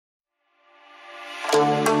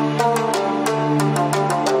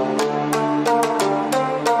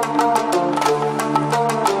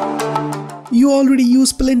already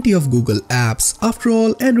use plenty of Google apps. After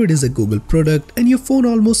all, Android is a Google product and your phone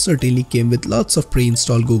almost certainly came with lots of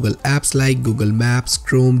pre-installed Google apps like Google Maps,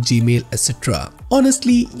 Chrome, Gmail, etc.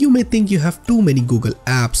 Honestly, you may think you have too many Google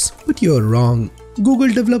apps, but you're wrong. Google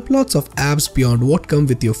developed lots of apps beyond what come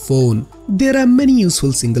with your phone. There are many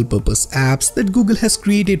useful single-purpose apps that Google has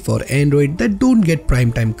created for Android that don't get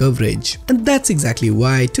primetime coverage. And that's exactly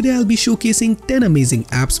why today I'll be showcasing 10 amazing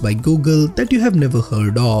apps by Google that you have never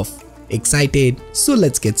heard of. Excited? So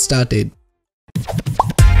let's get started.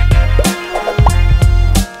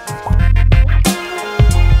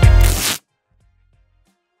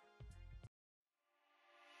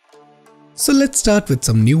 So let's start with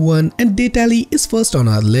some new one, and Datally is first on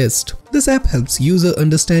our list. This app helps user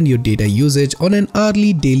understand your data usage on an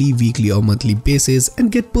hourly, daily, weekly or monthly basis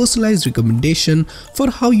and get personalized recommendation for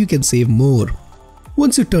how you can save more.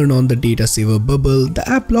 Once you turn on the data saver bubble, the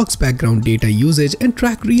app locks background data usage and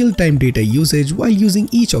track real-time data usage while using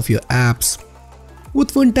each of your apps.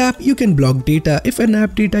 With one tap, you can block data if an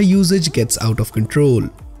app data usage gets out of control.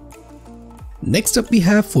 Next up we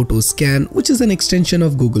have PhotoScan, which is an extension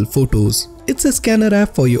of Google Photos. It's a scanner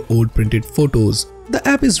app for your old printed photos. The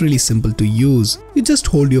app is really simple to use. You just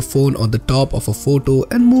hold your phone on the top of a photo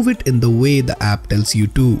and move it in the way the app tells you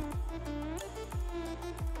to.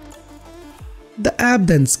 The app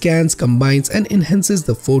then scans, combines and enhances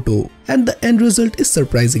the photo, and the end result is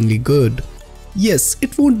surprisingly good. Yes,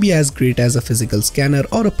 it won't be as great as a physical scanner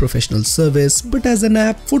or a professional service, but as an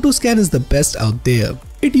app, PhotoScan is the best out there.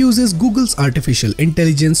 It uses Google's artificial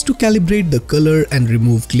intelligence to calibrate the color and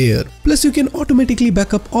remove glare. Plus, you can automatically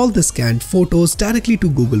back up all the scanned photos directly to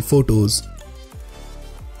Google Photos.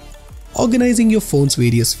 Organizing your phone's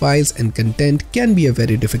various files and content can be a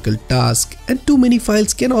very difficult task, and too many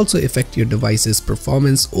files can also affect your device's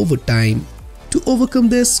performance over time. To overcome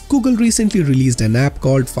this, Google recently released an app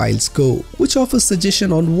called Files Go, which offers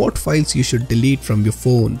suggestions on what files you should delete from your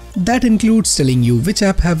phone. That includes telling you which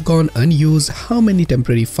app have gone unused, how many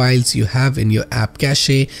temporary files you have in your app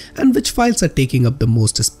cache, and which files are taking up the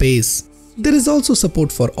most space. There is also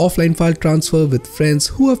support for offline file transfer with friends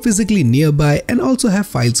who are physically nearby and also have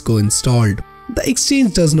Files Go installed. The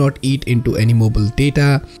exchange does not eat into any mobile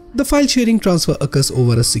data. The file sharing transfer occurs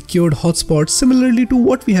over a secured hotspot, similarly to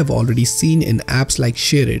what we have already seen in apps like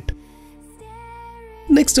ShareIt.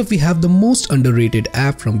 Next up we have the most underrated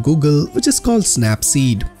app from Google, which is called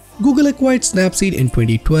Snapseed. Google acquired Snapseed in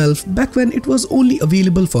 2012, back when it was only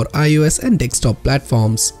available for iOS and desktop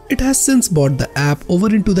platforms. It has since brought the app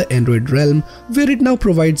over into the Android realm, where it now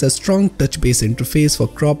provides a strong touch-based interface for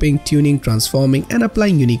cropping, tuning, transforming and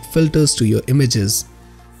applying unique filters to your images.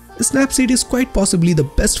 Snapseed is quite possibly the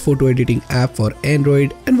best photo editing app for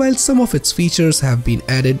Android, and while some of its features have been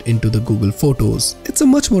added into the Google Photos, it's a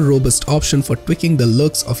much more robust option for tweaking the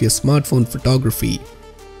looks of your smartphone photography.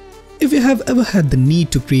 If you have ever had the need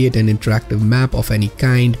to create an interactive map of any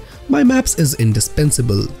kind, My Maps is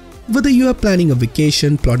indispensable. Whether you are planning a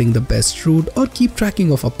vacation, plotting the best route, or keep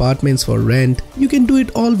tracking of apartments for rent, you can do it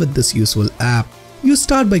all with this useful app. You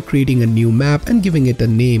start by creating a new map and giving it a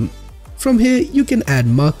name. From here, you can add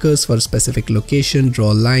markers for a specific location, draw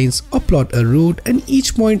lines, or plot a route, and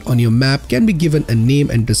each point on your map can be given a name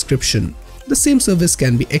and description. The same service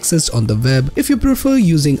can be accessed on the web if you prefer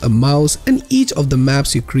using a mouse, and each of the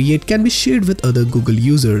maps you create can be shared with other Google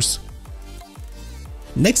users.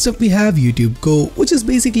 Next up we have YouTube Go, which is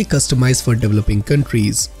basically customized for developing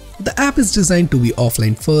countries. The app is designed to be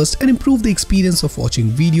offline first and improve the experience of watching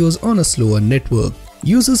videos on a slower network.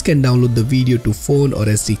 Users can download the video to phone or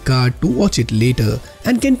SD card to watch it later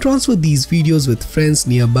and can transfer these videos with friends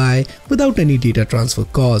nearby without any data transfer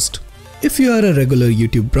cost. If you are a regular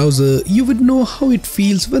YouTube browser, you would know how it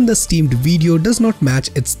feels when the streamed video does not match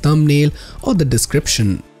its thumbnail or the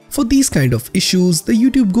description. For these kind of issues, the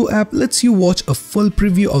YouTube Go app lets you watch a full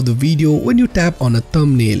preview of the video when you tap on a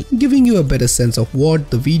thumbnail, giving you a better sense of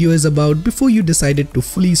what the video is about before you decided to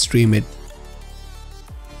fully stream it.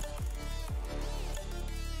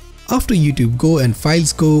 After YouTube Go and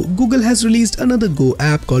Files Go, Google has released another Go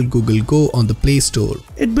app called Google Go on the Play Store.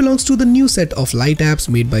 It belongs to the new set of light apps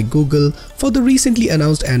made by Google for the recently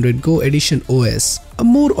announced Android Go Edition OS, a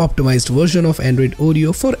more optimized version of Android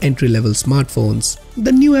Oreo for entry-level smartphones.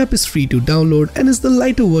 The new app is free to download and is the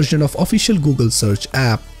lighter version of official Google Search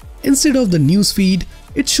app. Instead of the news feed,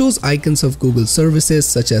 it shows icons of Google services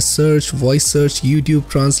such as Search, Voice Search, YouTube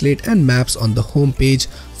Translate and Maps on the home page,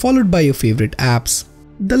 followed by your favorite apps.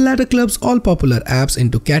 The latter clubs all popular apps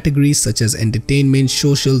into categories such as entertainment,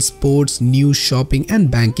 social, sports, news, shopping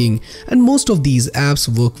and banking, and most of these apps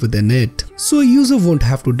work within it, so a user won't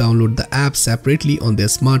have to download the app separately on their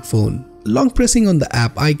smartphone. long pressing on the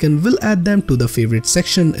app icon will add them to the favorite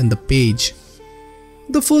section in the page.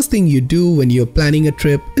 The first thing you do when you're planning a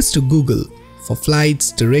trip is to Google for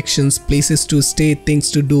flights, directions, places to stay,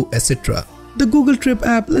 things to do, etc. The Google Trip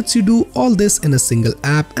app lets you do all this in a single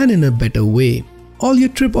app and in a better way. All your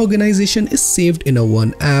trip organization is saved in a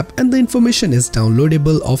one app and the information is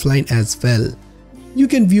downloadable offline as well. You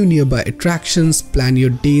can view nearby attractions, plan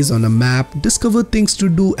your days on a map, discover things to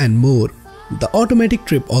do and more. The automatic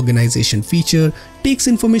trip organization feature takes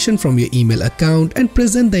information from your email account and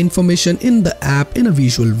presents the information in the app in a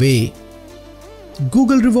visual way.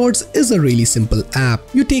 Google Rewards is a really simple app.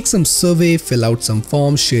 You take some survey, fill out some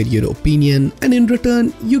forms, share your opinion, and in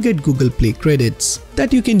return you get Google Play credits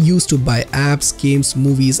that you can use to buy apps, games,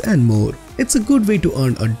 movies and more. It's a good way to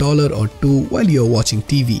earn $1 or $2 while you're watching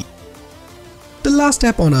TV. The last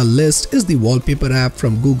app on our list is the Wallpaper app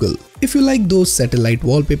from Google. If you like those satellite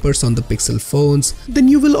wallpapers on the Pixel phones, then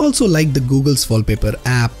you will also like the Google's Wallpaper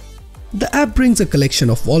app. The app brings a collection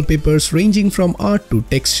of wallpapers ranging from art to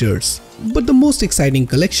textures. But the most exciting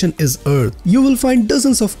collection is Earth. You will find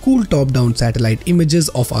dozens of cool top-down satellite images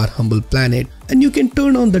of our humble planet, and you can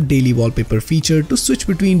turn on the daily wallpaper feature to switch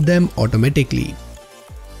between them automatically.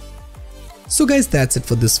 So guys, that's it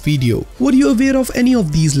for this video. Were you aware of any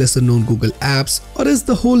of these lesser known Google apps, or is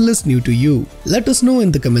the whole list new to you? Let us know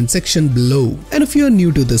in the comment section below. And if you are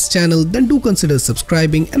new to this channel, then do consider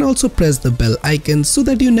subscribing and also press the bell icon so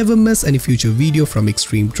that you never miss any future video from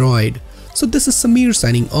Extreme Droid. So this is Samir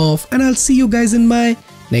signing off, and I'll see you guys in my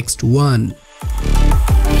next one.